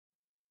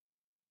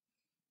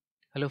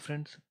Hello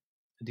friends,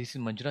 this is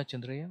Manjuna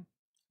Chandraya.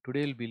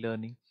 Today we'll be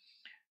learning.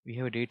 We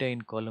have data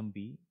in column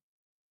B,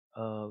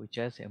 which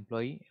has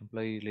employee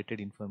related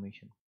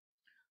information.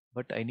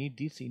 But I need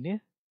this in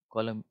a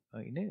column,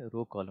 in a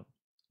row column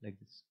like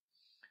this.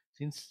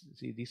 Since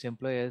see, this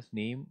employee has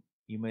name,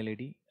 email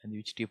ID, and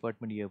which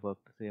department he have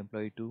worked. So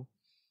employee 2,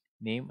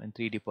 name, and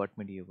 3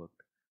 department he have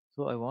worked.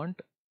 So I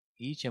want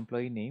each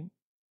employee name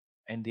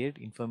and their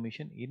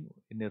information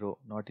in a row,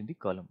 not in the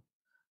column.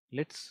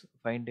 Let's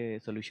find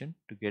a solution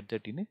to get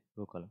that in a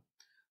row column.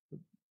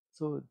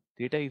 So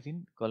data is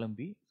in column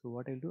B. So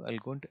what I'll do, I'll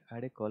go to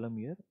add a column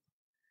here.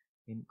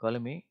 In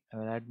column A, I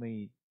will add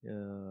my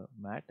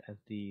mat as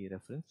the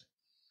reference.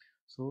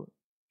 So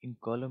in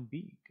column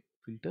B,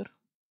 filter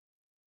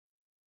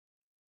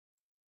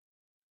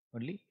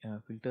only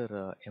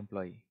filter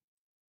employee.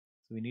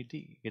 So we need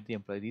to get the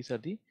employee. These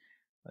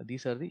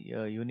are the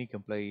unique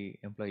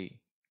employee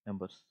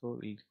numbers. So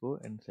we'll go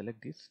and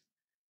select this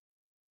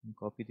and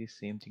copy this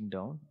same thing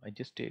down. I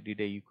just did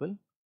a equal,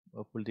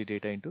 pull the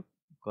data into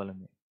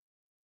column A.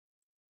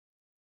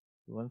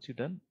 So once you're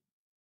done,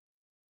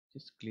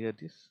 just clear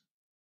this.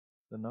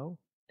 So now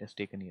it has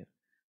taken here.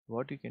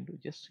 What you can do,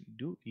 just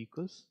do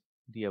equals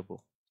the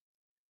above.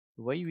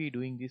 Why we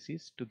doing this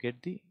is to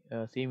get the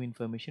same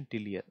information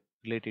till here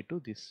related to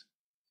this.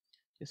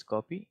 Just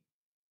copy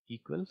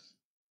equals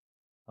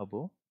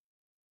above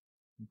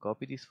and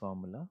copy this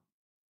formula.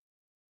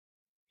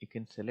 You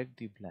can select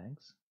the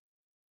blanks,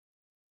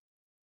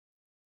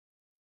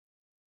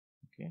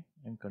 okay,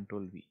 and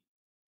control V.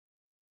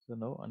 So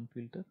now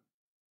unfilter.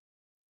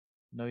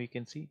 Now you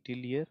can see till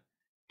here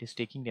it is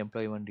taking the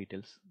employee 1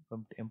 details.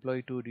 From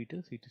employee 2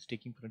 details it is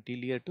taking from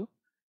till here to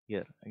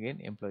here. Again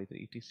employee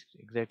 3. It is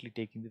exactly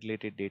taking the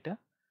related data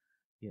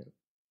here.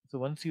 So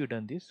once you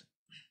done this,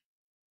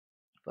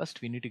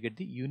 first we need to get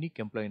the unique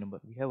employee number.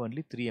 We have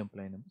only 3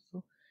 employee numbers.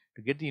 So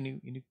to get the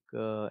unique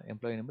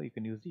employee number, you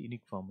can use the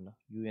unique formula,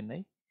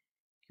 unique,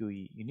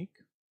 unique.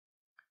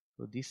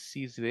 So this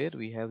is where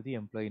we have the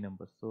employee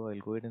number. So I'll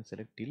go ahead and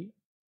select till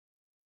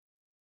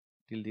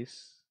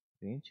this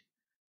range.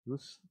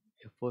 Use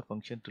F4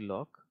 function to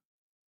lock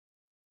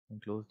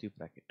and close the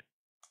bracket.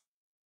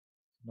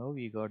 Now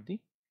we got the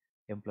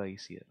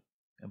employees here,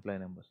 employee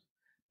numbers.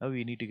 Now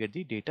we need to get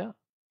the data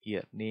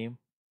here, name,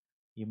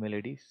 email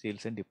ID,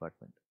 sales and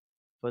department.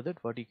 For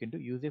that, what you can do,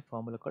 use a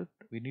formula called,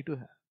 we need to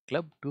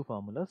club two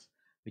formulas,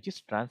 which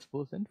is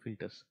transpose and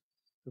filters.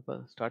 So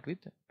first start with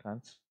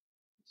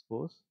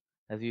transpose.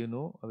 As you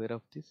know, aware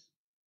of this,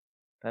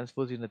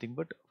 transpose is nothing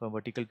but from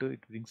vertical to,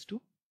 it brings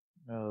to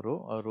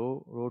row, or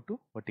row to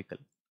vertical.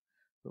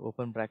 So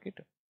open bracket.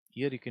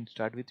 Here you can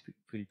start with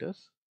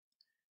filters,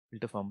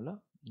 filter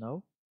formula.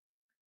 Now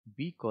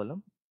B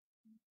column,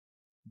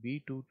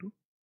 B2 to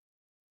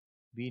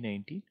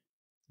B19,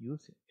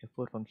 use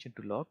F4 function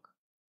to lock,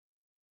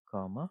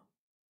 comma,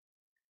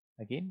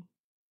 again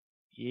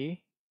A2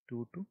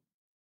 to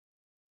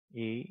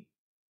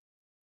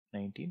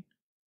A19,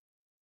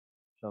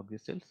 log the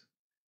cells.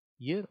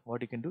 Here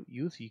what you can do,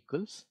 use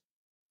equals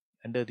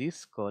under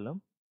this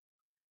column,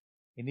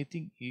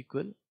 anything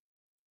equal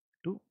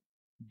to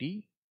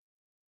D2.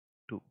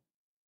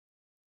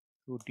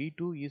 So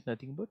D2 is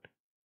nothing but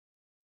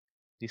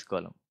this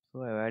column.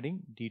 So I am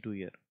adding D2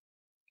 here.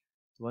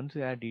 So once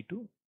you add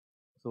D2,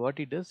 so what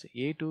it does,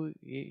 A2 to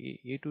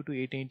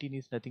A19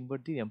 is nothing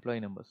but the employee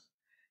numbers.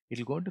 It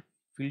will go to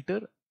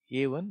filter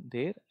A1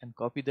 there and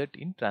copy that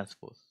in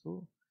transpose.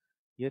 So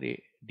here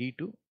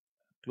D2,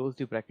 close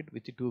the bracket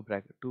with the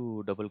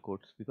two double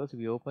quotes, because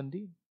we open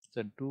the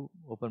two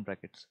open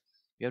brackets.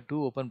 We have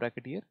two open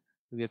bracket here.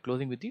 So we are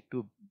closing with the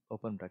two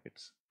open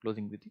brackets.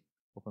 Closing with the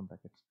open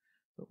brackets.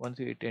 So once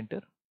you hit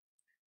enter,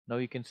 now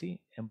you can see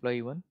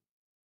employee 1.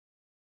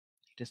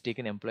 It has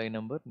taken employee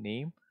number,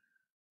 name,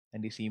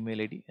 and his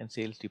email ID and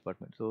sales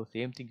department. So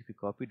same thing if you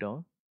copy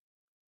down,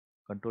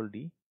 Control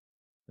D.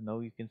 So now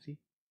you can see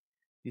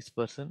this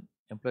person,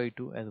 employee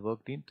 2, has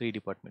worked in 3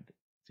 departments: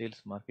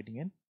 sales, marketing,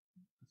 and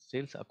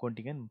sales,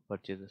 accounting, and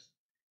purchases.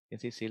 You can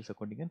say sales,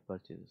 accounting, and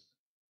purchases.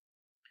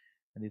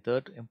 And the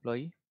third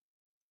employee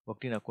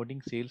worked in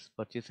accounting, sales,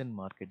 purchase, and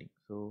marketing.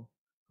 So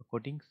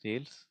accounting,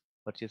 sales,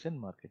 purchase, and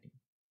marketing.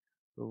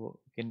 So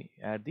you can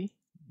add the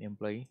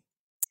employee,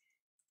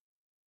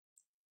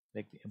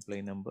 like the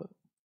employee number,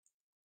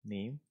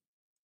 name,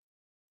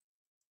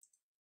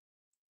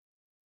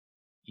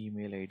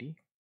 email ID,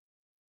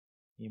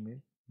 email,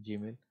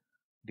 Gmail,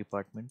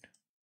 department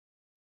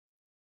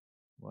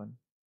 1,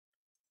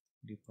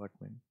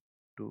 department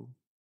 2,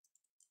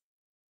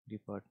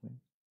 department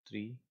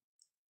 3,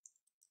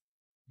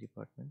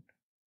 department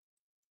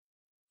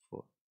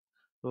 4.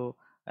 So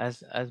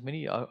as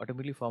many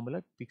automatically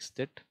formula picks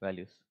that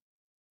values.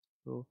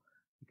 So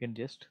you can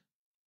just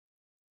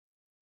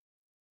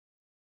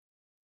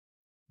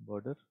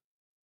border.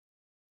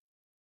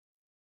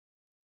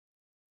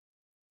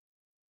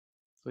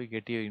 So you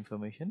get your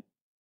information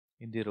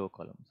in the row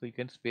column. So you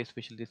can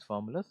special these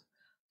formulas.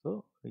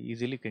 So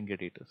easily can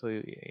get it. So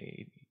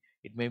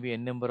it may be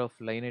n number of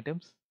line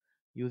items.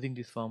 Using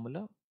this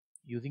formula,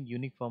 using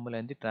unique formula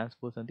and the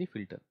transpose and the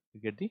filter to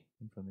get the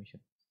information.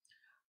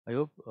 I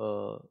hope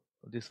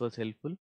this was helpful.